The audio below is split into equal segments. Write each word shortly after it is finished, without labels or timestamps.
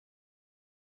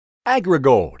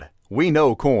AgriGold, we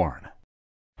know corn.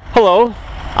 Hello,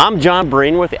 I'm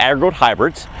Brien with AgriGold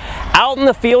Hybrids. Out in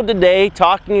the field today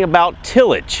talking about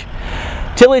tillage.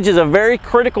 Tillage is a very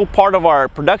critical part of our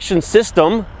production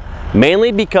system,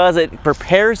 mainly because it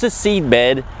prepares the seed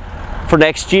bed for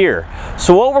next year.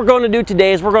 So what we're going to do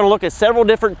today is we're going to look at several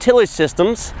different tillage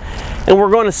systems, and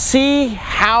we're going to see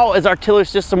how is our tillage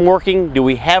system working. Do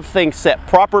we have things set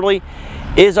properly?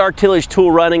 Is our tillage tool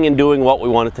running and doing what we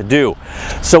want it to do?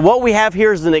 So what we have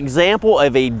here is an example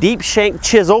of a deep shank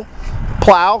chisel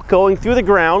plow going through the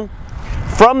ground.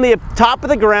 From the top of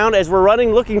the ground, as we're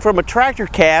running looking from a tractor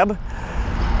cab,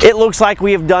 it looks like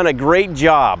we have done a great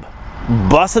job.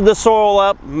 Busted the soil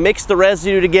up, mixed the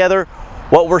residue together,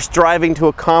 what we're striving to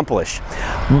accomplish.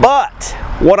 But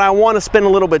what I want to spend a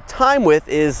little bit of time with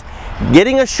is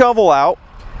getting a shovel out,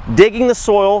 digging the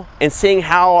soil, and seeing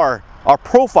how our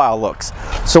profile looks.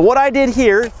 So what I did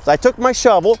here is I took my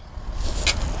shovel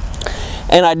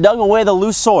and I dug away the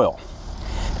loose soil.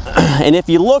 And if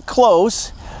you look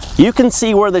close, you can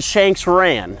see where the shanks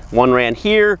ran. One ran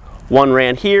here,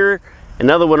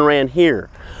 another one ran here.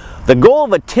 The goal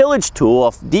of a tillage tool,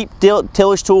 a deep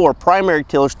tillage tool or primary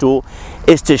tillage tool,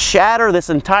 is to shatter this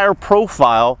entire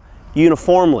profile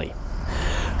uniformly.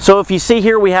 So if you see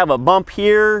here, we have a bump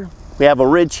here, we have a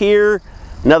ridge here,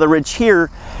 another ridge here.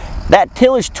 That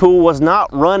tillage tool was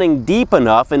not running deep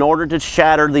enough in order to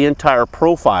shatter the entire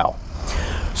profile.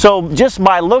 So just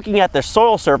by looking at the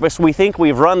soil surface, we think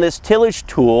we've run this tillage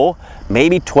tool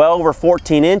maybe 12 or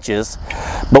 14 inches,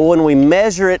 but when we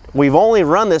measure it, we've only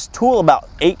run this tool about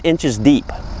 8 inches deep.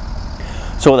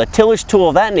 So with a tillage tool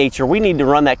of that nature, we need to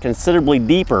run that considerably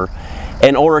deeper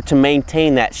in order to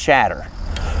maintain that shatter.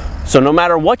 So no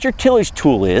matter what your tillage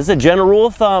tool is, the general rule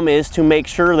of thumb is to make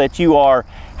sure that you are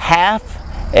half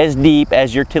as deep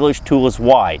as your tillage tool is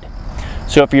wide.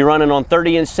 So if you're running on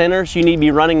 30-inch centers, you need to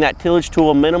be running that tillage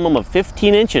tool a minimum of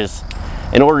 15 inches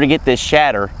in order to get this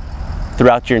shatter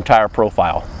throughout your entire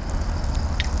profile.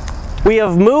 We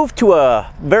have moved to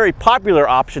a very popular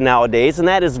option nowadays, and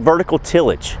that is vertical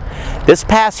tillage. This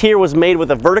pass here was made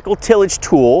with a vertical tillage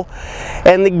tool,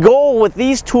 and the goal with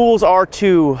these tools are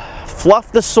to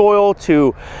fluff the soil,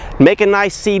 to make a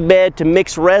nice seed bed, to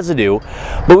mix residue.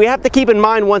 But we have to keep in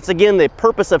mind once again the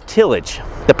purpose of tillage.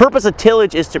 The purpose of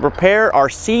tillage is to prepare our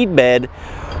seed bed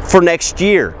for next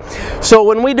year. So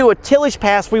when we do a tillage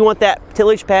pass, we want that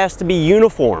tillage pass to be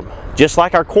uniform. Just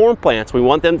like our corn plants, we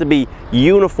want them to be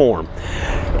uniform.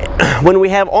 When we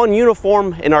have on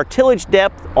uniform in our tillage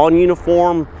depth, on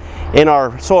uniform in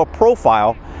our soil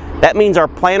profile, that means our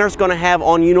planter's going to have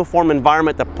on uniform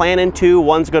environment to plant into.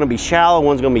 One's going to be shallow,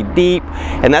 one's going to be deep,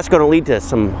 and that's going to lead to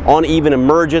some uneven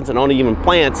emergence and uneven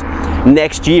plants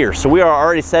next year. So we are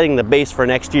already setting the base for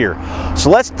next year. So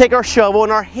let's take our shovel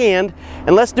in our hand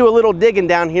and let's do a little digging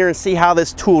down here and see how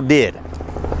this tool did.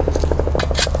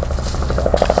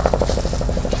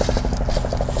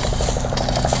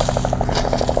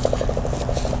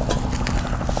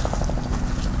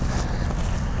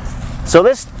 So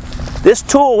this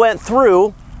tool went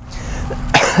through,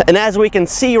 and as we can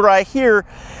see right here,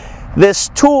 this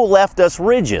tool left us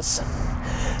ridges.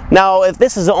 Now, if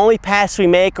this is the only pass we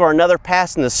make or another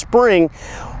pass in the spring,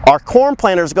 our corn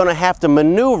planter is going to have to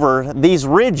maneuver these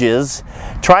ridges,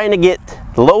 trying to get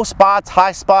low spots,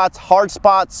 high spots, hard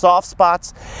spots, soft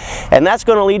spots, and that's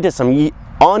going to lead to some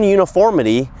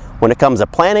ununiformity when it comes to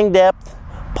planting depth,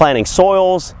 planting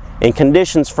soils, and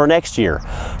conditions for next year.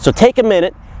 So take a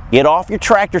minute, get off your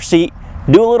tractor seat,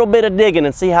 do a little bit of digging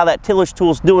and see how that tillage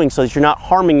tool is doing so that you're not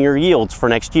harming your yields for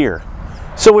next year.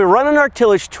 So we're running our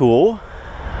tillage tool.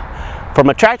 From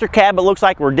a tractor cab, it looks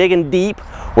like we're digging deep.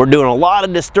 We're doing a lot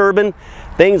of disturbing.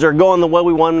 Things are going the way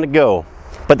we want them to go.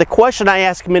 But the question I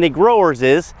ask many growers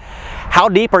is, how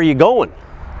deep are you going?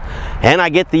 And I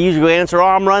get the usual answer, oh,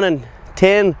 I'm running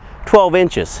 10, 12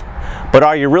 inches. But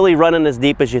are you really running as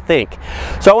deep as you think?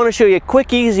 So I want to show you a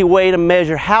quick, easy way to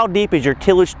measure how deep is your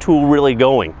tillage tool really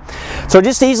going. So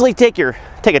just easily take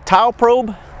a tile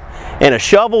probe and a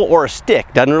shovel or a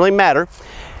stick, doesn't really matter.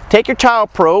 Take your tile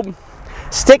probe,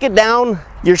 stick it down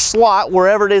your slot,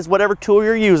 wherever it is, whatever tool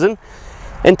you're using,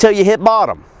 until you hit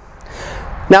bottom.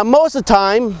 Now most of the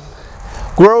time,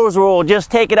 growers will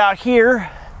just take it out here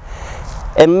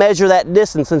and measure that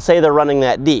distance and say they're running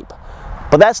that deep.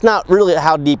 But that's not really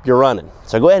how deep you're running.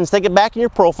 So go ahead and stick it back in your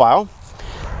profile.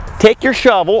 Take your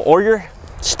shovel or your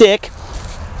stick,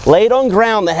 lay it on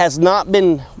ground that has not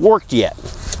been worked yet,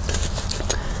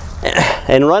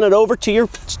 and run it over to your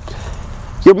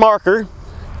marker.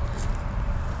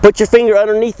 Put your finger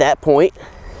underneath that point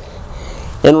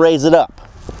and raise it up.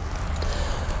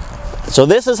 So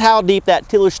this is how deep that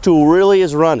tillage tool really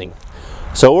is running.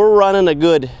 So we're running a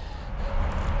good,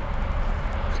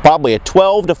 probably a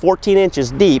 12 to 14 inches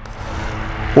deep,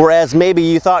 whereas maybe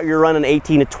you thought you were running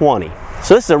 18 to 20.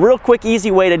 So this is a real quick,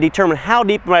 easy way to determine how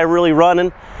deep am I really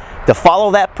running, to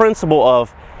follow that principle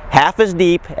of half as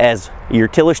deep as your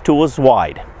tillage tool is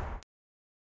wide.